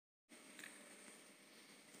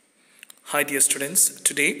Hi dear students,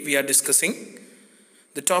 today we are discussing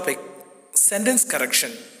the topic sentence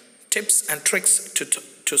correction, tips and tricks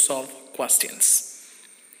to solve questions.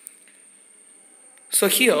 So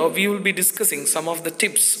here we will be discussing some of the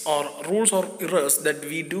tips or rules or errors that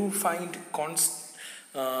we do find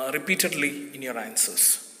repeatedly in your answers.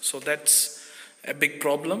 So that's a big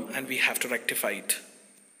problem and we have to rectify it.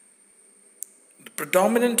 The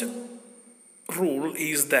predominant rule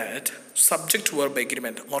is that subject-verb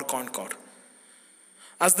agreement or concord.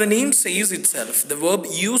 As the name says itself, the verb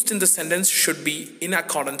used in the sentence should be in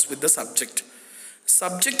accordance with the subject.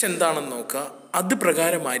 Subject എന്താണെന്ന് നോക്കുക, അത്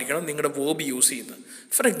പ്രകാരമായിരിക്കണം നിങ്ങളുടെ verb use ചെയ്യുന്നത്.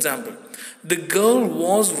 For example, the girl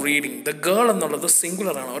was reading. The girl എന്നുള്ളത്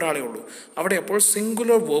singular ആണ്, ഒരാളേ ഉള്ളൂ. അവിടെ അപ്പോൾ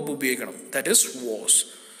സിംഗുലർ വേർബ് ഉപയോഗിക്കണം, that is was.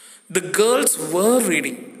 The girls where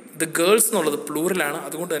reading. The girls എന്നുള്ളത് പ്ലൂറലാണ്,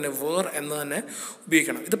 അതുകൊണ്ട് തന്നെ വേർ എന്ന് തന്നെ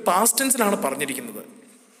ഉപയോഗിക്കണം. ഇത് പാസ്റ്റ് ടെൻസിലാണ് പറഞ്ഞിരിക്കുന്നത്.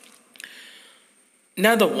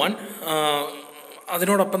 Another one,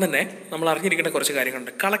 അതിനോടൊപ്പം തന്നെ നമ്മൾ അറിഞ്ഞിരിക്കേണ്ട കുറച്ച്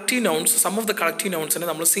കാര്യങ്ങളുണ്ട്. Collective nouns, some of the collective നൗൺസിനെ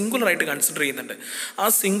നമ്മൾ സിംഗുലറായിട്ട് കൺസിഡർ ചെയ്യുന്നുണ്ട്. ആ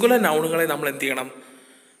സിംഗുലർ നൗണുകളെ നമ്മൾ എന്ത് ചെയ്യണം,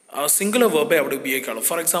 സിംഗുലർ വേർബേ അവിടെ ഉപയോഗിക്കാവുള്ളൂ.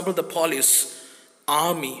 For example, the police,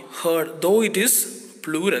 army, heard. Though it is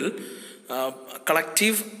plural,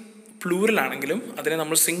 collective plural ആണെങ്കിലും അതിനെ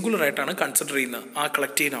നമ്മൾ സിംഗുലറായിട്ടാണ് കൺസിഡർ ചെയ്യുന്നത്, ആ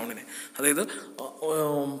കളക്റ്റീവ് നൗണിനെ. അതായത്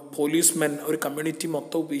പോലീസ്മെൻ ഒരു കമ്മ്യൂണിറ്റി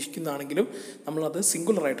മൊത്തം ഉപയോഗിക്കുന്നതാണെങ്കിലും നമ്മളത്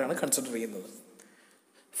സിംഗുലറായിട്ടാണ് കൺസിഡർ ചെയ്യുന്നത്.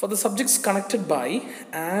 For the subjects connected by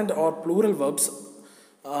and or plural verbs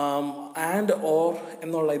and or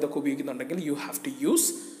എന്നുള്ള ഇതൊക്കെ ഉപയോഗിക്കുന്നുണ്ടെങ്കിൽ you have to use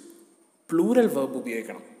plural verb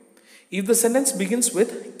ഉപയോഗിക്കണം. If the sentence begins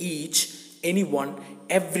with each, anyone,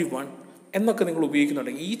 everyone എന്നൊക്കെ നിങ്ങൾ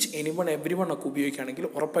ഉപയോഗിക്കുന്നുണ്ടെങ്കിൽ each, anyone, everyone ഒക്കെ ഉപയോഗിക്കുകയാണെങ്കിൽ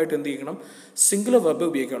ഉറപ്പായിട്ട് എന്ത് ചെയ്യണം, സിംഗുലർ വെർബ്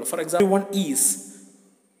ഉപയോഗിക്കണം. For example, everyone is,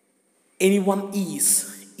 anyone is,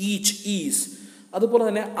 each is. അതുപോലെ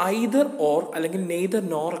തന്നെ ഐദർ ഓർ അല്ലെങ്കിൽ നെയ്തർ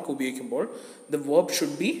നോർ ഒക്കെ ഉപയോഗിക്കുമ്പോൾ the verb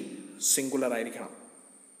should be singular ആയിരിക്കണം.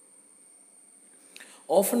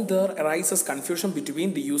 Often there arises confusion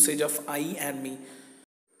between the usage of I and me.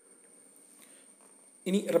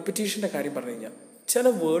 ഇനി റെപ്പിറ്റേഷൻ്റെ കാര്യം പറഞ്ഞു കഴിഞ്ഞാൽ ചില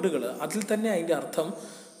വേർഡുകൾ അതിൽ തന്നെ അതിൻ്റെ അർത്ഥം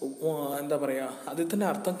എന്താ പറയുക, അതിൽ തന്നെ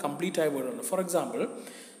അർത്ഥം കംപ്ലീറ്റ് ആയ വേർഡുണ്ട്. For example,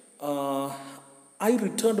 I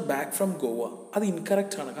returned back from Goa. അത്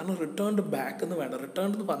ഇൻകറക്റ്റ് ആണ്, കാരണം റിട്ടേൺഡ് ബാക്ക് എന്ന് വേണ്ട,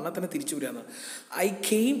 റിട്ടേൺഡ് എന്ന് പറഞ്ഞാൽ തന്നെ തിരിച്ചു വരികയാണ്. ഐ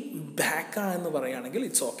കെയിം ബാക്ക് എന്ന് പറയുകയാണെങ്കിൽ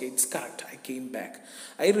it's okay, it's correct, I came back.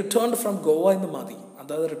 I returned from Goa എന്ന് മതി,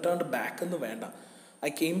 അതായത് റിട്ടേൺഡ് ബാക്ക് എന്ന് വേണ്ട.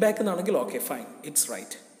 ഐ കെയിം ബാക്ക് എന്നാണെങ്കിൽ ഓക്കെ ഫൈൻ, ഇറ്റ്സ്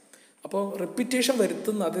റൈറ്റ്. അപ്പോൾ റിപ്പീറ്റേഷൻ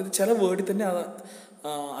വരുത്തുന്ന, അതായത് ചില വേർഡിൽ തന്നെ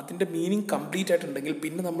അതിൻ്റെ മീനിങ് കംപ്ലീറ്റ് ആയിട്ടുണ്ടെങ്കിൽ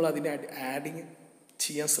പിന്നെ നമ്മൾ അതിനെ ആഡിങ്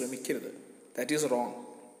ചെയ്യാൻ ശ്രമിക്കരുത്, ദാറ്റ് ഈസ് റോങ്.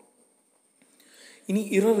 ഇനി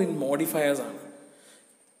ഇറർ ഇൻ മോഡിഫയേഴ്സ് ആണ്.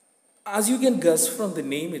 As you can guess from the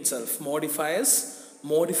name itself, modifiers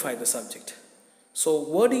modify the subject. So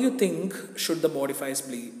where do you think should the modifiers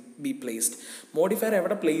be placed? Modifier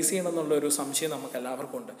എവിടെ place ചെയ്യണം എന്നുള്ളൊരു സംശയം നമുക്ക്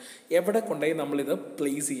എല്ലാവർക്കും ഉണ്ട്. എവിടെ കൊണ്ടുപോയി നമ്മളിത്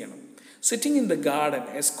പ്ലേസ് ചെയ്യണം? Sitting in the garden,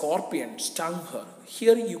 a scorpion stung her.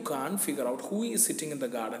 Here you can't figure out who is sitting in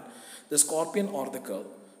the garden, the scorpion or the girl.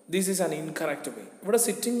 This is an incorrect way. ഇവിടെ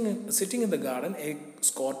sitting in the garden, A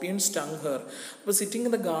scorpion സ്റ്റങ് her. അപ്പോൾ sitting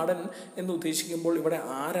in the garden എന്ന് ഉദ്ദേശിക്കുമ്പോൾ ഇവിടെ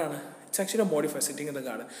ആരാണ്? It's actually modify. Sitting in the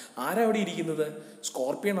garden, ആരാ അവിടെ ഇരിക്കുന്നത്?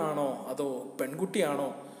 Scorpion ആണോ അതോ പെൺകുട്ടിയാണോ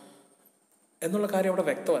എന്നുള്ള കാര്യം അവിടെ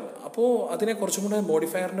വ്യക്തമല്ല. അപ്പോൾ അതിനെ കുറച്ചും കൂടെ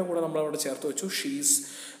മോഡിഫയറിൻ്റെ കൂടെ നമ്മൾ അവിടെ ചേർത്ത് വെച്ചു. She's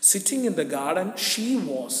sitting in the garden, she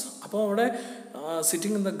was. അപ്പോൾ അവിടെ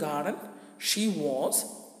sitting in the garden, she was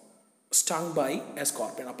സ്റ്റങ് by A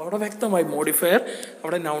scorpion. അപ്പോൾ അവിടെ വ്യക്തമായി മോഡിഫയർ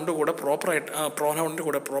അവിടെ നൗണിൻ്റെ കൂടെ പ്രോപ്പറായിട്ട്, പ്രോനൗണിൻ്റെ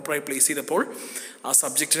കൂടെ പ്രോപ്പറായി പ്ലേസ് ചെയ്തപ്പോൾ ആ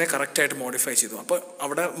സബ്ജക്റ്റിനെ കറക്റ്റായിട്ട് മോഡിഫൈ ചെയ്തു. അപ്പോൾ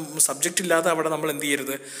അവിടെ സബ്ജക്റ്റ് ഇല്ലാതെ അവിടെ നമ്മൾ എന്ത്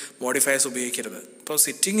ചെയ്യരുത്, മോഡിഫയേഴ്സ് ഉപയോഗിക്കരുത്. അപ്പോൾ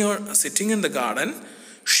sitting in the garden,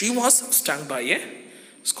 she was സ്റ്റങ് by A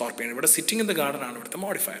scorpion. ഇവിടെ സിറ്റിംഗ് ഇൻ ദ ഗാർഡൻ ആണ് ഇവിടുത്തെ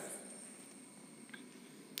മോഡിഫയർ.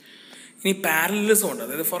 ഇനി പാരലലിസം ഉണ്ട്.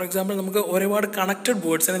 അതായത് ഫോർ എക്സാമ്പിൾ, നമുക്ക് ഒരുപാട് കണക്റ്റഡ്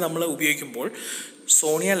വേർഡ്സിനെ നമ്മൾ ഉപയോഗിക്കുമ്പോൾ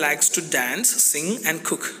Sonia likes to dance, sing and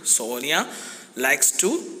cook. Sonia likes to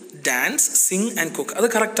dance, sing and cook, അത്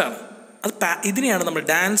കറക്റ്റാണ്. അത് ഇതിനെയാണ് നമ്മൾ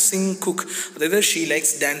ഡാൻസ്, സിങ്, കുക്ക്. അതായത് she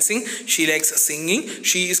likes dancing, she likes singing,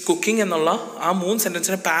 she is cooking എന്നുള്ള ആ 3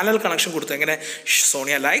 സെൻറ്റൻസിന് പാരലൽ കണക്ഷൻ കൊടുത്തു. എങ്ങനെ?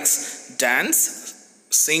 Sonia likes dance,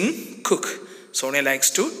 Singh, cook. Sonia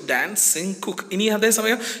likes to dance, Singh, cook. ഇനി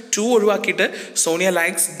അതേസമയം 2 ഒഴിവാക്കിയിട്ട് Sonia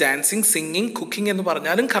likes dancing, singing, cooking എന്ന്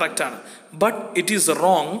പറഞ്ഞാലും കറക്റ്റാണ്. But it is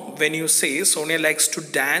wrong when you say Sonia likes to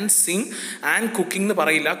dance, sing and cooking എന്ന്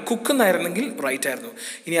പറയില്ല, കുക്ക് എന്നായിരുന്നെങ്കിൽ റൈറ്റ് ആയിരുന്നു.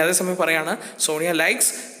 ഇനി അതേസമയം പറയാണ് Sonia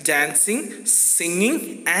likes dancing, singing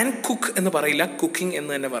and cook എന്ന് പറയില്ല, കുക്കിംഗ്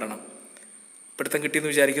എന്ന് തന്നെ പറയണം. പിടുത്തം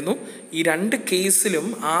കിട്ടിയെന്ന് വിചാരിക്കുന്നു. ഈ 2 കേസിലും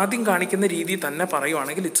ആദ്യം കാണിക്കുന്ന രീതി തന്നെ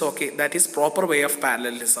പറയുവാണെങ്കിൽ it's okay, that is proper way of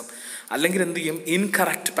parallelism. അല്ലെങ്കിൽ എന്ത് ചെയ്യും,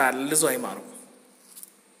 ഇൻകറക്റ്റ് പാരലലിസമായി മാറും.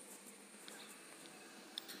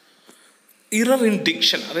 ഇറർ ഇൻ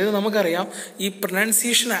ഡിക്ഷൻ, അതായത് നമുക്കറിയാം ഈ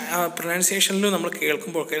പ്രൊനൗൺസിയേഷനിൽ നമ്മൾ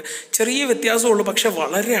കേൾക്കുമ്പോഴൊക്കെ ചെറിയ വ്യത്യാസമുള്ളൂ, പക്ഷെ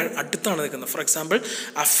വളരെ അടുത്താണ് നിൽക്കുന്നത്. For example,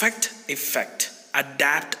 affect, effect,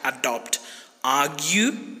 adapt, adopt, argue,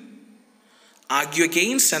 argue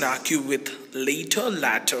against and argue with, later,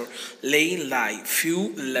 latter, lay, lie, few,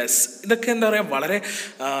 less. ഇതൊക്കെ എന്താ പറയുക, വളരെ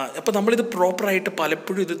അപ്പോൾ നമ്മളിത് പ്രോപ്പറായിട്ട്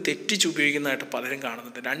പലപ്പോഴും ഇത് തെറ്റിച്ച് ഉപയോഗിക്കുന്നതായിട്ട് പലരും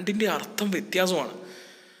കാണുന്നുണ്ട്. രണ്ടിൻ്റെ അർത്ഥം വ്യത്യാസമാണ്,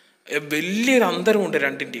 വലിയൊരു അന്തരമുണ്ട്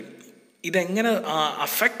രണ്ടിൻ്റെയും. ഇതെങ്ങനെ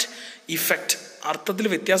അഫക്റ്റ്, ഇഫക്റ്റ് അർത്ഥത്തിൽ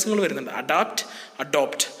വ്യത്യാസങ്ങൾ വരുന്നുണ്ട്. Adapt,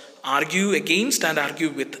 adopt, argue against and argue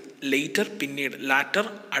with, later പിന്നീട്, ലാറ്റർ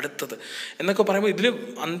അടുത്തത് എന്നൊക്കെ പറയുമ്പോൾ ഇതിൽ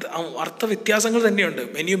അർത്ഥ വ്യത്യാസങ്ങൾ തന്നെയുണ്ട്.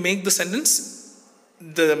 When you make the sentence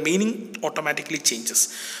the meaning automatically changes.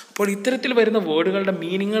 അപ്പോൾ ഇത്തരത്തിൽ വരുന്ന വേർഡുകളുടെ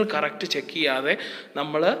മീനിങ്ങുകൾ കറക്റ്റ് ചെക്ക് ചെയ്യാതെ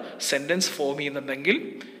നമ്മൾ സെൻറ്റൻസ് ഫോം ചെയ്യുന്നുണ്ടെങ്കിൽ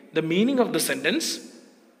the meaning of the sentence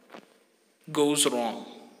goes wrong.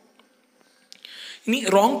 ഇനി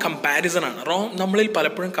റോങ് കമ്പാരിസൺ ആണ്. നമ്മളിൽ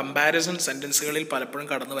പലപ്പോഴും കമ്പാരിസൺ സെൻറ്റൻസുകളിൽ പലപ്പോഴും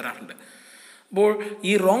കടന്നു വരാറുണ്ട്. അപ്പോൾ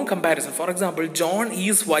ഈ wrong comparison, for example, John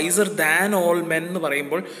is visor than all men എന്ന്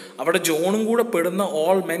പറയുമ്പോൾ അവിടെ ജോണും കൂടെ പെടുന്ന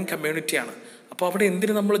ഓൾ മെൻ കമ്മ്യൂണിറ്റിയാണ്. അപ്പോൾ അവിടെ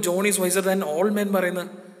എന്തിന് നമ്മൾ John is visor than all men പറയുന്നത്?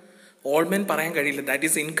 ഓൾ മെൻ പറയാൻ കഴിയില്ല, that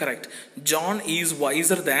is incorrect. John is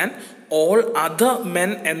visor than all other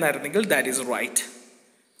men എന്നായിരുന്നെങ്കിൽ that is right.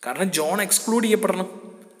 കാരണം ജോൺ എക്സ്ക്ലൂഡ് ചെയ്യപ്പെടണം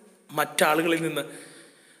മറ്റാളുകളിൽ നിന്ന്.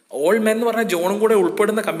 ഓൾ മെൻ എന്ന് പറഞ്ഞാൽ ജോണും കൂടെ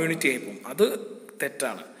ഉൾപ്പെടുന്ന കമ്മ്യൂണിറ്റി ആയിപ്പോൾ അത്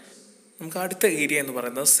തെറ്റാണ്. നമുക്ക് അടുത്ത ഏരിയ എന്ന്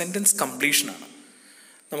പറയുന്നത് സെൻറ്റൻസ് കംപ്ലീഷനാണ്.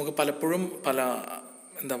 നമുക്ക് പലപ്പോഴും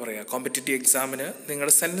എന്താ പറയുക, കോമ്പറ്റേറ്റീവ് എക്സാമിന്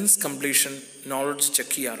നിങ്ങളുടെ സെൻറ്റൻസ് കംപ്ലീഷൻ നോളജ്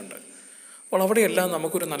ചെക്ക് ചെയ്യാറുണ്ട്. അപ്പോൾ അവിടെയെല്ലാം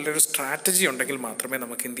നമുക്കൊരു നല്ലൊരു സ്ട്രാറ്റജി ഉണ്ടെങ്കിൽ മാത്രമേ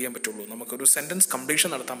നമുക്ക് എന്ത് ചെയ്യാൻ പറ്റുള്ളൂ, നമുക്കൊരു സെൻറ്റൻസ് കംപ്ലീഷൻ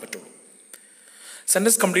നടത്താൻ പറ്റുള്ളൂ.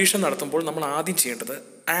 സെൻറ്റൻസ് കംപ്ലീഷൻ നടത്തുമ്പോൾ നമ്മൾ ആദ്യം ചെയ്യേണ്ടത്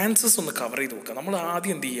ആൻസേഴ്സ് ഒന്ന് കവർ ചെയ്ത് വെക്കുക. നമ്മൾ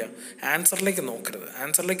ആദ്യം എന്ത് ചെയ്യുക,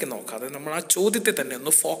 ആൻസറിലേക്ക് നോക്കാതെ നമ്മൾ ആ ചോദ്യത്തെ തന്നെ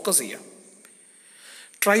ഒന്ന് ഫോക്കസ് ചെയ്യുക.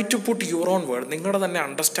 Try to put your own word, നിങ്ങളുടെ തന്നെ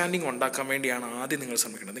അണ്ടർസ്റ്റാൻഡിങ് ഉണ്ടാക്കാൻ വേണ്ടിയാണ് ആദ്യം നിങ്ങൾ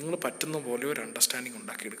ശ്രമിക്കുന്നത്. നിങ്ങൾ പറ്റുന്ന പോലെ ഒരു അണ്ടർസ്റ്റാൻഡിങ്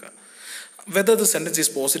ഉണ്ടാക്കിയെടുക്കുക. Whether the sentence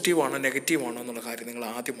is positive ആണോ നെഗറ്റീവ് ആണോ എന്നുള്ള കാര്യം നിങ്ങൾ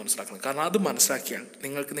ആദ്യം മനസ്സിലാക്കണം. കാരണം അത് മനസ്സിലാക്കിയാൽ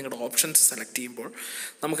നിങ്ങൾക്ക് നിങ്ങളുടെ ഓപ്ഷൻസ് സെലക്ട് ചെയ്യുമ്പോൾ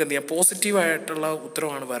നമുക്ക് എന്ത് ചെയ്യാം, പോസിറ്റീവായിട്ടുള്ള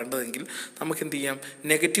ഉത്തരവാണ് വരേണ്ടതെങ്കിൽ നമുക്ക് എന്ത് ചെയ്യാം,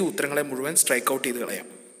 നെഗറ്റീവ് ഉത്തരങ്ങളെ മുഴുവൻ സ്ട്രൈക്ക് ഔട്ട് ചെയ്ത് കളയാം.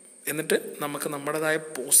 എന്നിട്ട് നമുക്ക് നമ്മുടേതായ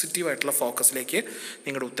പോസിറ്റീവായിട്ടുള്ള ഫോക്കസിലേക്ക്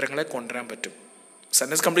നിങ്ങളുടെ ഉത്തരങ്ങളെ കൊണ്ടുവരാൻ പറ്റും.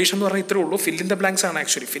 സെൻറ്റൻസ് കംപ്ലീഷൻ എന്ന് പറഞ്ഞാൽ ഇത്രേ ഉള്ളൂ. ഫിൽ ഇൻ ദ ബ്ലാങ്ക്സ് ആണ്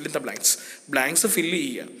actually. Fill in the blanks fill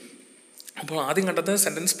ചെയ്യുക. അപ്പോൾ ആദ്യം കണ്ടെത്തുന്നത്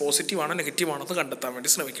സെൻറ്റൻസ് പോസിറ്റീവ് ആണോ നെഗറ്റീവ് ആണോ എന്ന് കണ്ടെത്താൻ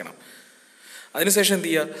വേണ്ടി ശ്രമിക്കണം. അതിനുശേഷം എന്ത്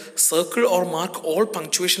ചെയ്യുക, circle or mark all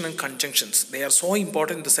punctuation and conjunctions, they are so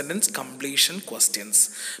important in the sentence completion questions.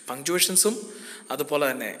 പങ്ക്ച്വേഷൻസും അതുപോലെ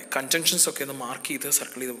തന്നെ കൺജങ്ഷൻസൊക്കെ ഒന്ന് മാർക്ക് ചെയ്ത്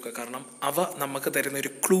സർക്കിൾ ചെയ്ത് വെക്കുക. കാരണം അവ നമുക്ക് തരുന്ന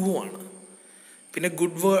ഒരു ക്ലൂ ആണ്. പിന്നെ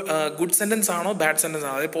ഗുഡ് സെൻറ്റൻസ് ആണോ ബാഡ് സെൻറ്റൻസ്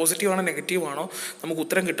ആണോ, അതായത് പോസിറ്റീവ് ആണോ നെഗറ്റീവ് ആണോ നമുക്ക്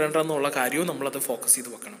ഉത്തരം കിട്ടേണ്ടതെന്നുള്ള കാര്യവും നമ്മളത് ഫോക്കസ്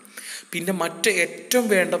ചെയ്ത് വെക്കണം. പിന്നെ ഏറ്റവും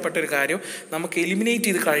വേണ്ടപ്പെട്ട ഒരു കാര്യം, നമുക്ക് എലിമിനേറ്റ്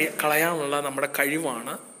ചെയ്ത് കളയാനുള്ള നമ്മുടെ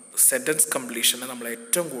കഴിവാണ് സെൻറ്റൻസ് കംപ്ലീഷന്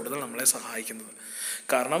ഏറ്റവും കൂടുതൽ നമ്മളെ സഹായിക്കുന്നത്.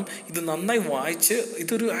 കാരണം ഇത് നന്നായി വായിച്ച്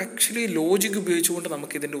ഇതൊരു ആക്ച്വലി ലോജിക് ഉപയോഗിച്ചുകൊണ്ട്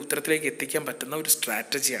നമുക്ക് ഇതിൻ്റെ ഉത്തരത്തിലേക്ക് എത്തിക്കാൻ പറ്റുന്ന ഒരു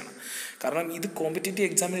സ്ട്രാറ്റജിയാണ്. കാരണം ഇത് കോമ്പറ്റേറ്റീവ്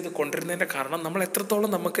എക്സാമിന് ഇത് കൊണ്ടുവരുന്നതിൻ്റെ കാരണം നമ്മൾ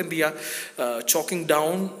എത്രത്തോളം നമുക്ക് എന്ത് ചെയ്യുക, ചോക്കിംഗ്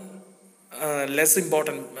ഡൗൺ ലെസ്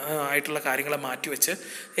ഇമ്പോർട്ടൻ്റ് ആയിട്ടുള്ള കാര്യങ്ങളെ മാറ്റിവെച്ച്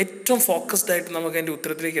ഏറ്റവും ഫോക്കസ്ഡ് ആയിട്ട് നമുക്ക് അതിൻ്റെ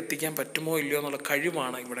ഉത്തരത്തിലേക്ക് എത്തിക്കാൻ പറ്റുമോ ഇല്ലയോ എന്നുള്ള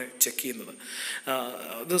കഴിവാണ് ഇവിടെ ചെക്ക് ചെയ്യുന്നത്.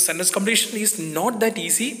 The sentence completion is not that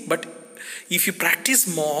easy, but if you practice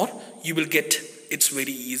more you will get, it's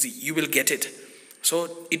very easy, you will get it. So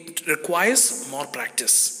it requires more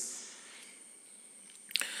practice.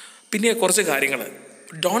 പിന്നെ കുറച്ച് കാര്യങ്ങൾ,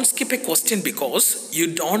 don't skip A question because you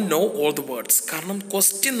don't know all the words. കാരണം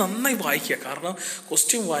question നന്നായി വായിക്കുക. കാരണം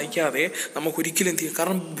question വായിക്കാതെ നമുക്കൊരിക്കലും എന്ത് ചെയ്യുക,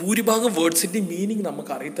 കാരണം ഭൂരിഭാഗം വേർഡ്സിൻ്റെ മീനിങ്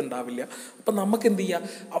നമുക്ക് അറിയത്തുണ്ടാവില്ല. അപ്പം നമുക്ക് എന്ത്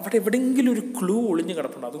ചെയ്യുക, അവിടെ എവിടെയെങ്കിലും ഒരു ക്ലൂ ഒളിഞ്ഞ്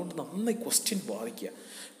കിടപ്പുണ്ട്. അതുകൊണ്ട് നന്നായി ക്വസ്റ്റ്യൻ വായിക്കുക.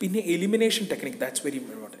 പിന്നെ elimination technique, that's very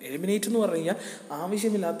important. Eliminate എന്ന് പറഞ്ഞു കഴിഞ്ഞാൽ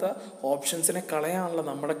ആവശ്യമില്ലാത്ത ഓപ്ഷൻസിനെ കളയാനുള്ള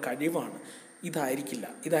നമ്മുടെ കഴിവാണ്. ഇതായിരിക്കില്ല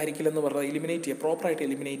എന്ന് പറഞ്ഞാൽ എലിമിനേറ്റ് ചെയ്യുക, പ്രോപ്പറായിട്ട്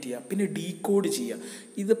എലിമിനേറ്റ് ചെയ്യുക. പിന്നെ ഡീകോഡ് ചെയ്യുക,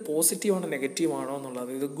 ഇത് പോസിറ്റീവാണോ നെഗറ്റീവ് ആണോ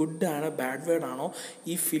എന്നുള്ളത്, ഇത് ഗുഡ് ആണോ ബാഡ് വേർഡ് ആണോ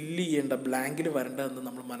ഈ ഫില്ല് ചെയ്യേണ്ട ബ്ലാങ്കിൽ വരേണ്ടതെന്ന്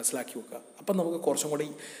നമ്മൾ മനസ്സിലാക്കി വെക്കുക. അപ്പം നമുക്ക് കുറച്ചും കൂടി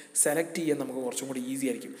സെലക്ട് ചെയ്യാൻ നമുക്ക് കുറച്ചും കൂടി ഈസി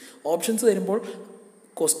ആയിരിക്കും. ഓപ്ഷൻസ് തരുമ്പോൾ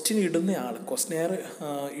ക്വസ്റ്റ്യൻ ഇടുന്നയാൾ,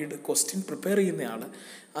 ക്വസ്റ്റ്യൻ പ്രിപ്പയർ ചെയ്യുന്നയാൾ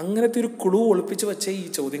അങ്ങനത്തെ ഒരു ക്ലൂ ഒളിപ്പിച്ച് വെച്ചേ ഈ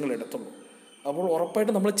ചോദ്യങ്ങൾ എടുത്തുള്ളൂ. അപ്പോൾ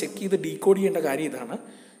ഉറപ്പായിട്ട് നമ്മൾ ചെക്ക് ചെയ്ത് ഡീകോഡ് ചെയ്യേണ്ട കാര്യം ഇതാണ്.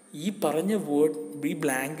 ഈ പറഞ്ഞ വേർഡ്, ഈ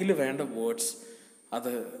ബ്ലാങ്കിൽ വേണ്ട വേർഡ്സ്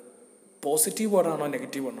അത് പോസിറ്റീവ് വേർഡാണോ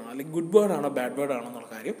നെഗറ്റീവ് വേർഡാണോ അല്ലെങ്കിൽ ഗുഡ് വേർഡ് ആണോ ബാഡ് വേർഡ് ആണോ എന്നുള്ള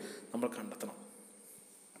കാര്യം നമ്മൾ കണ്ടെത്തണം.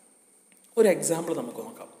 ഒരു എക്സാമ്പിൾ നമുക്ക്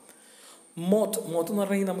നോക്കാം. മോത്ത് എന്ന്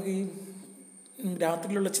പറഞ്ഞാൽ നമുക്ക് ഈ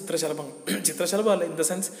രാത്രിയിലുള്ള ചിത്രശലഭമല്ല, ഇൻ ദ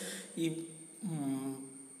സെൻസ് ഈ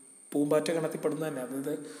പൂമ്പാറ്റ ഗണത്തിൽപ്പെടുന്ന തന്നെ.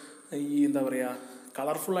 അതായത് ഈ എന്താ പറയുക,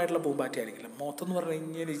 കളർഫുൾ ആയിട്ടുള്ള പൂമ്പാറ്റ ആയിരിക്കില്ല. മോത്ത് എന്ന് പറഞ്ഞു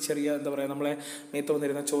കഴിഞ്ഞാൽ ചെറിയ എന്താ പറയുക, നമ്മളെ മേത്ത്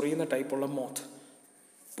വന്നിരുന്ന ചൊറിയുന്ന ടൈപ്പുള്ള മോത്ത്,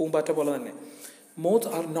 പൂമ്പാറ്റ പോലെ തന്നെ. മോത്ത്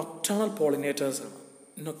ആർ നൊക്ടേണൽ പോളിനേറ്റേഴ്സ് ആണ്.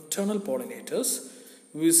 Nocturnal pollinators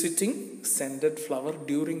visiting scented flower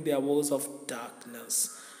during the hours of darkness.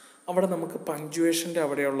 അവിടെ നമുക്ക് പങ്ക്ച്വേഷൻ്റെ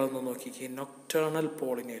അവിടെയുള്ളതെന്ന് നോക്കിക്കേ, നൊക്ടേണൽ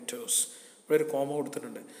പോളിനേറ്റേഴ്സ്. ഇവിടെ ഒരു കോമ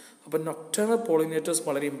കൊടുത്തിട്ടുണ്ട്. അപ്പോൾ നൊക്ടേണൽ പോളിനേറ്റേഴ്സ്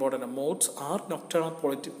വളരെ ഇമ്പോർട്ടൻ്റ് ആണ്. മോത്ത്സ് ആർ നൊക്ടേണൽ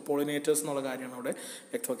പോളിനേറ്റേഴ്സ് എന്നുള്ള കാര്യമാണ് അവിടെ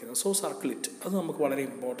വ്യക്തമാക്കുന്നത്. സോ സർക്കിൾ ഇറ്റ്, അത് നമുക്ക് വളരെ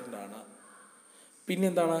ഇമ്പോർട്ടൻ്റ് ആണ്. പിന്നെ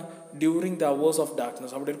എന്താണ്, during the hours of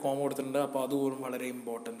darkness, അവിടെ ഒരു കോമ കൊടുത്തിട്ടുണ്ട്. അപ്പോൾ അതുപോലും വളരെ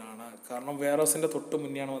ഇമ്പോർട്ടൻ്റ് ആണ്. കാരണം വേറസിൻ്റെ തൊട്ട്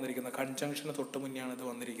മുന്നെയാണ് വന്നിരിക്കുന്നത്, കൺജങ്ഷന് തൊട്ട് മുന്നെയാണ് ഇത്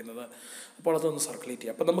വന്നിരിക്കുന്നത്. അപ്പോൾ അതൊന്ന് സർക്കുലേറ്റ്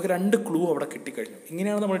ചെയ്യുക. അപ്പോൾ നമുക്ക് 2 ക്ലൂ അവിടെ കിട്ടിക്കഴിഞ്ഞു.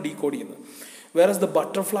 ഇങ്ങനെയാണ് നമ്മൾ ഡീകോഡ് ചെയ്യുന്നത്. വേറസ് ദ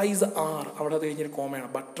ബട്ടർഫ്ലൈസ് ആർ, അവിടെ അത് കഴിഞ്ഞൊരു കോമയാണ്,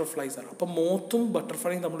 ബട്ടർഫ്ലൈസ് ആർ. അപ്പോൾ മോത്തും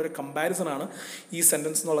ബട്ടർഫ്ലൈയും തമ്മിലൊരു കമ്പാരിസണാണ് ഈ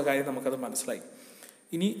സെൻറ്റൻസ് എന്നുള്ള കാര്യം നമുക്കത് മനസ്സിലായി.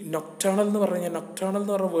 ഇനി നൊക്ടേണൽ എന്ന് പറഞ്ഞു കഴിഞ്ഞാൽ, നൊക്ടേണൽ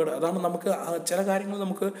എന്ന് പറഞ്ഞ വേർഡ് അതാണ് നമുക്ക് ചില കാര്യങ്ങൾ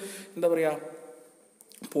നമുക്ക് എന്താ പറയുക,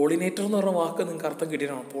 പോളിനേറ്റർ എന്ന് പറഞ്ഞ വാക്ക് നിങ്ങൾക്ക് അർത്ഥം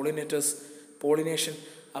കിട്ടിയിട്ടാണ്. Pollinators, pollination.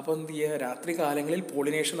 അപ്പോൾ എന്ത് ചെയ്യുക, രാത്രി കാലങ്ങളിൽ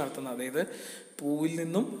പോളിനേഷൻ നടത്തുന്നത്, അതായത് പൂവിൽ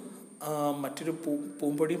നിന്നും മറ്റൊരു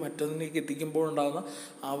പൂമ്പൊടി മറ്റൊന്നിലേക്ക് എത്തിക്കുമ്പോഴുണ്ടാകുന്ന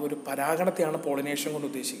ആ ഒരു പരാഗണത്തെയാണ് പോളിനേഷൻ കൊണ്ട്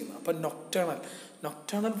ഉദ്ദേശിക്കുന്നത്. അപ്പം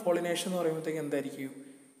നൊക്ടേണൽ പോളിനേഷൻ എന്ന് പറയുമ്പോഴത്തേക്ക് എന്തായിരിക്കും,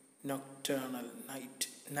 നൊക്ടേണൽ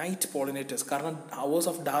നൈറ്റ് പോളിനേറ്റേഴ്സ്. കാരണം അവേഴ്സ്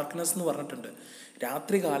ഓഫ് ഡാർക്ക്നെസ് എന്ന് പറഞ്ഞിട്ടുണ്ട്.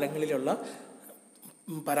 രാത്രി കാലങ്ങളിലുള്ള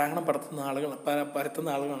പരാഗണം പരത്തുന്ന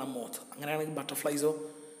ആളുകളാണ് മോത്ത്. അങ്ങനെയാണെങ്കിൽ ബട്ടർഫ്ലൈസോ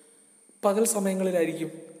പകൽ സമയങ്ങളിലായിരിക്കും.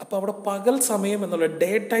 അപ്പോൾ അവിടെ പകൽ സമയം എന്നുള്ള ഡേ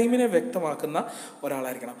ടൈമിനെ വ്യക്തമാക്കുന്ന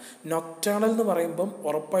ഒരാളായിരിക്കണം. നൊക്ടേണൽ എന്ന് പറയുമ്പം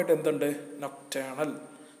ഉറപ്പായിട്ട് എന്തുണ്ട്,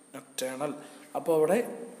 നൊക്ടേണൽ. അപ്പോൾ അവിടെ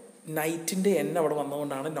നൈറ്റിൻ്റെ അവിടെ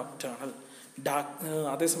വന്നുകൊണ്ടാണ് നൊക്ടേണൽ.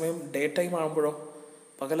 അതേസമയം day time ആകുമ്പോഴോ,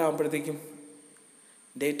 പകലാകുമ്പോഴത്തേക്കും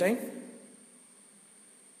day time,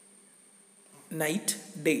 night,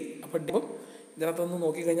 day. അപ്പോൾ ഇതിനകത്തൊന്ന്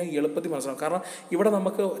നോക്കിക്കഴിഞ്ഞാൽ എളുപ്പത്തിൽ മനസ്സിലാവും. കാരണം ഇവിടെ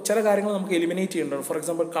നമുക്ക് ചില കാര്യങ്ങൾ നമുക്ക് എലിമിനേറ്റ് ചെയ്യേണ്ടത്. ഫോർ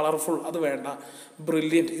എക്സാമ്പിൾ കളർഫുൾ, അത് വേണ്ട.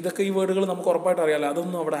 ബ്രില്യൻറ്റ്, ഇതൊക്കെ ഈ വേർഡുകൾ നമുക്ക് ഉറപ്പായിട്ട് അറിയാമല്ലോ,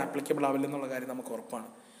 അതൊന്നും അവിടെ ആപ്ലിക്കബിൾ ആവില്ല എന്നുള്ള കാര്യം നമുക്ക് ഉറപ്പാണ്.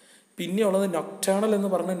 പിന്നെയുള്ളത് നൊക്ടേണൽ എന്ന്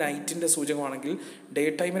പറഞ്ഞ നൈറ്റിൻ്റെ സൂചകമാണെങ്കിൽ ഡേ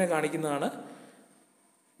ടൈമിനെ കാണിക്കുന്നതാണ്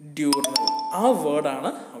ഡ്യൂർണൽ. ആ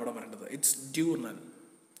വേർഡാണ് അവിടെ പറയേണ്ടത്, ഇറ്റ്സ് ഡ്യൂർണൽ.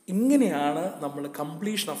 ഇങ്ങനെയാണ് നമ്മൾ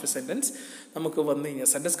കംപ്ലീഷൻ ഓഫ് എ സെൻറ്റൻസ് നമുക്ക് വന്നു കഴിഞ്ഞാൽ,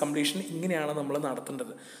 സെൻറ്റൻസ് കംപ്ലീഷൻ ഇങ്ങനെയാണ് നമ്മൾ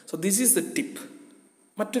നടത്തേണ്ടത്. So this is the tip.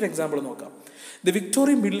 മറ്റൊരു എക്സാമ്പിൾ നോക്കാം. The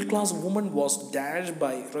Victorian middle class woman was dashed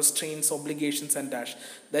by restrains, obligations and dash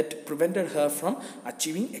that prevented her from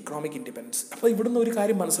achieving economic independence. അപ്പോൾ ഇവിടുന്ന് ഒരു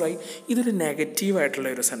കാര്യം മനസ്സിലായി, ഇതൊരു നെഗറ്റീവായിട്ടുള്ള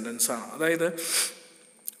ഒരു സെൻറ്റൻസാണ്. അതായത്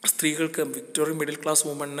സ്ത്രീകൾക്ക്, വിക്ടോറിയൻ മിഡിൽ ക്ലാസ്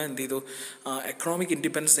വുമണിന് എന്ത് ചെയ്തു, എക്കണോമിക്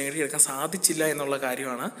ഇൻഡിപെൻഡൻസ് നേടിയെടുക്കാൻ സാധിച്ചില്ല എന്നുള്ള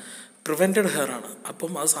കാര്യമാണ്. പ്രിവെൻറ്റഡ് ഹെയർ ആണ്,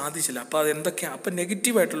 അപ്പം അത് സാധിച്ചില്ല. അപ്പോൾ അതെന്തൊക്കെയാണ്, അപ്പം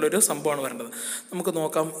നെഗറ്റീവായിട്ടുള്ളൊരു സംഭവമാണ് വരേണ്ടത്. നമുക്ക്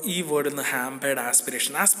നോക്കാം. ഈ വേർഡിൽ നിന്ന് ഹാമ്പേർഡ്,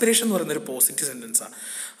 ആസ്പിറേഷൻ എന്ന് പറയുന്നൊരു പോസിറ്റീവ് സെൻറ്റൻസാണ്.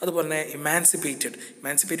 അതുപോലെ തന്നെ ഇമാൻസിപ്പേറ്റഡ്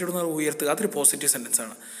എന്ന് പറഞ്ഞാൽ ഉയർത്തുക, അതൊരു പോസിറ്റീവ്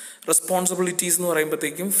സെൻറ്റൻസാണ്. റെസ്പോൺസിബിലിറ്റീസ് എന്ന്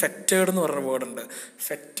പറയുമ്പോഴത്തേക്കും ഫെറ്റേഡ് എന്ന് പറഞ്ഞ വേർഡുണ്ട്.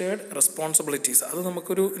 ഫെറ്റേഡ്, റെസ്പോൺസിബിലിറ്റീസ്, അത്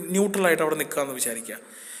നമുക്കൊരു ന്യൂട്രലായിട്ട് അവിടെ നിൽക്കാമെന്ന് വിചാരിക്കുക.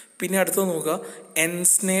 പിന്നെ അടുത്തത് നോക്കുക,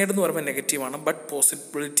 എൻസ്നേഡ് എന്ന് പറയുമ്പോൾ നെഗറ്റീവാണ്, ബട്ട്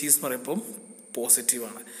പോസിബിലിറ്റീസ് എന്ന് പറയുമ്പം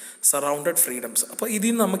പോസിറ്റീവാണ്. Surrounded freedoms. അപ്പോൾ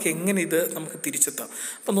ഇതിൽ നമുക്ക് എങ്ങനെ ഇത് നമുക്ക് തിരിച്ചെത്താം.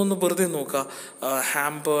 അപ്പം ഒന്ന് വെറുതെ നോക്കുക.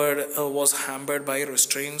 Was hampered by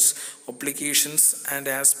restrains, obligations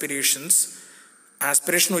and aspiration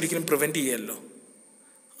ഒരിക്കലും പ്രിവെൻറ്റ് ചെയ്യല്ലോ.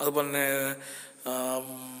 അതുപോലെ തന്നെ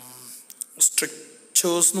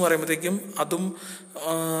സ്ട്രിക്ചേഴ്സ് എന്ന് പറയുമ്പോഴത്തേക്കും അതും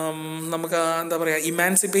നമുക്ക് എന്താ പറയുക,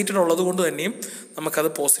 ഇമാൻസിപ്പേറ്റഡ് ഉള്ളത് കൊണ്ട് തന്നെയും നമുക്കത്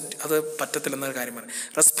അത് പറ്റത്തില്ലെന്നൊരു കാര്യമാണ്.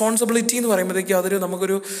 റെസ്പോൺസിബിലിറ്റി എന്ന് പറയുമ്പോഴത്തേക്കും അതൊരു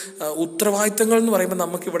നമുക്കൊരു ഉത്തരവാദിത്തങ്ങൾ എന്ന്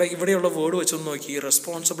പറയുമ്പോൾ ഇവിടെയുള്ള വേർഡ് വെച്ചൊന്ന് നോക്കി.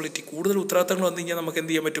 റെസ്പോൺസിബിലിറ്റി, കൂടുതൽ ഉത്തരവാദിത്തങ്ങൾ വന്നു കഴിഞ്ഞാൽ നമുക്ക്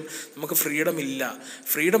എന്ത് ചെയ്യാൻ പറ്റും, നമുക്ക് ഫ്രീഡം ഇല്ല.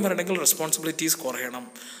 ഫ്രീഡം വരണമെങ്കിൽ റെസ്പോൺസിബിലിറ്റീസ് കുറയണം.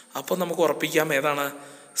 അപ്പോൾ നമുക്ക് ഉറപ്പിക്കാം ഏതാണ്,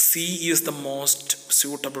 C is the most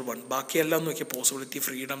suitable one. ബാക്കിയെല്ലാം നോക്കിയാൽ പോസിബിലിറ്റി,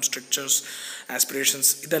 ഫ്രീഡം, സ്ട്രക്ചേഴ്സ്,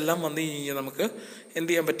 ആസ്പിറേഷൻസ്, ഇതെല്ലാം വന്നു കഴിഞ്ഞാൽ നമുക്ക് എന്ത്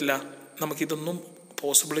ചെയ്യാൻ പറ്റില്ല, നമുക്കിതൊന്നും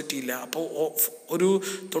പോസിബിലിറ്റി ഇല്ല. അപ്പോൾ ഒരു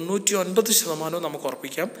 99% നമുക്ക്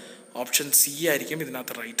ഉറപ്പിക്കാം ഓപ്ഷൻ സി ആയിരിക്കും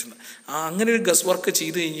ഇതിനകത്ത് റൈറ്റ് എന്ന്. അങ്ങനെ ഒരു ഗസ് വർക്ക്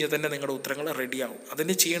ചെയ്ത് കഴിഞ്ഞാൽ തന്നെ നിങ്ങളുടെ ഉത്തരങ്ങൾ റെഡിയാവും.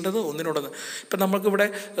 അതിന് ചെയ്യേണ്ടത് ഒന്നിനോടൊന്ന്. ഇപ്പം നമുക്കിവിടെ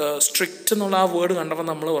സ്ട്രിക്റ്റ് എന്നുള്ള ആ വേർഡ് കണ്ടപ്പോൾ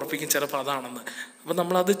നമ്മൾ ഉറപ്പിക്കും ചിലപ്പോൾ അതാണെന്ന്. അപ്പോൾ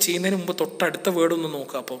നമ്മളത് ചെയ്യുന്നതിന് മുമ്പ് തൊട്ടടുത്ത വേർഡ് ഒന്ന്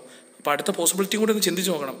നോക്കുക. അപ്പോൾ അടുത്ത പോസിബിലിറ്റിയും കൂടി ഒന്ന്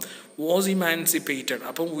ചിന്തിച്ച് നോക്കണം. വാസ് ഇമാൻസിപ്പേറ്റഡ്,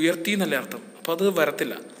 അപ്പം ഉയർത്തി എന്നല്ലേ അർത്ഥം. അപ്പോൾ അത്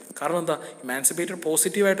വരത്തില്ല. കാരണം എന്താ, ഇമാൻസിപ്പേറ്റഡ്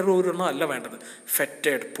പോസിറ്റീവായിട്ടൊരു ഒരെണ്ണം അല്ല വേണ്ടത്.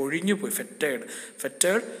 ഫെറ്റേഡ്, പൊഴിഞ്ഞു പോയി.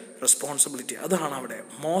 ഫെറ്റേഡ് റെസ്പോൺസിബിലിറ്റി, അതാണ് അവിടെ.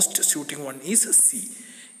 Most സ്യൂട്ടിങ് one is C.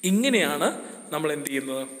 ഇങ്ങനെയാണ് നമ്മൾ എന്ത്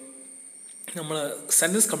ചെയ്യുന്നത്, നമ്മൾ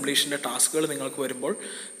സെൻറ്റൻസ് കംപ്ലീഷൻ്റെ ടാസ്കുകൾ നിങ്ങൾക്ക് വരുമ്പോൾ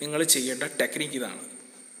നിങ്ങൾ ചെയ്യേണ്ട ടെക്നിക്ക് ഇതാണ്.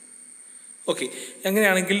 ഓക്കെ,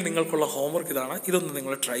 എങ്ങനെയാണെങ്കിൽ നിങ്ങൾക്കുള്ള ഹോംവർക്ക് ഇതാണ്. ഇതൊന്ന്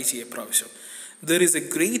നിങ്ങൾ ട്രൈ ചെയ്യുക പ്രാവശ്യം. There is a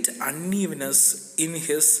great uneveness in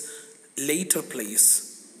his later plays.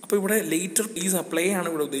 അപ്പോൾ ഇവിടെ ലേറ്റർ പ്ലേ ആണ്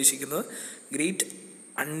ഇവിടെ ഉദ്ദേശിക്കുന്നത്. ഗ്രേറ്റ്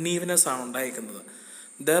അൺഈവനെസ് ആണ് ഉണ്ടായിരിക്കുന്നത്.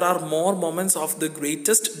 There are more moments of the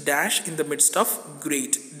greatest dash in the midst of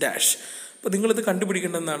great dash. അപ്പോൾ നിങ്ങളിത്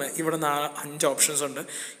കണ്ടുപിടിക്കേണ്ടതെന്നാണ്. ഇവിടെ 5 ഓപ്ഷൻസ് ഉണ്ട്.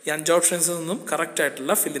 ഈ 5 ഓപ്ഷൻസിൽ നിന്നും കറക്റ്റ്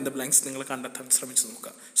ആയിട്ടുള്ള ഫിൽ ഇൻ ദ ബ്ലാങ്ക്സ് നിങ്ങൾ കണ്ടെത്താൻ ശ്രമിച്ചു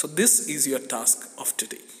നോക്കുക. So this is your task of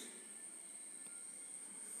today.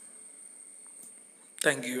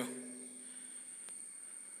 Thank you.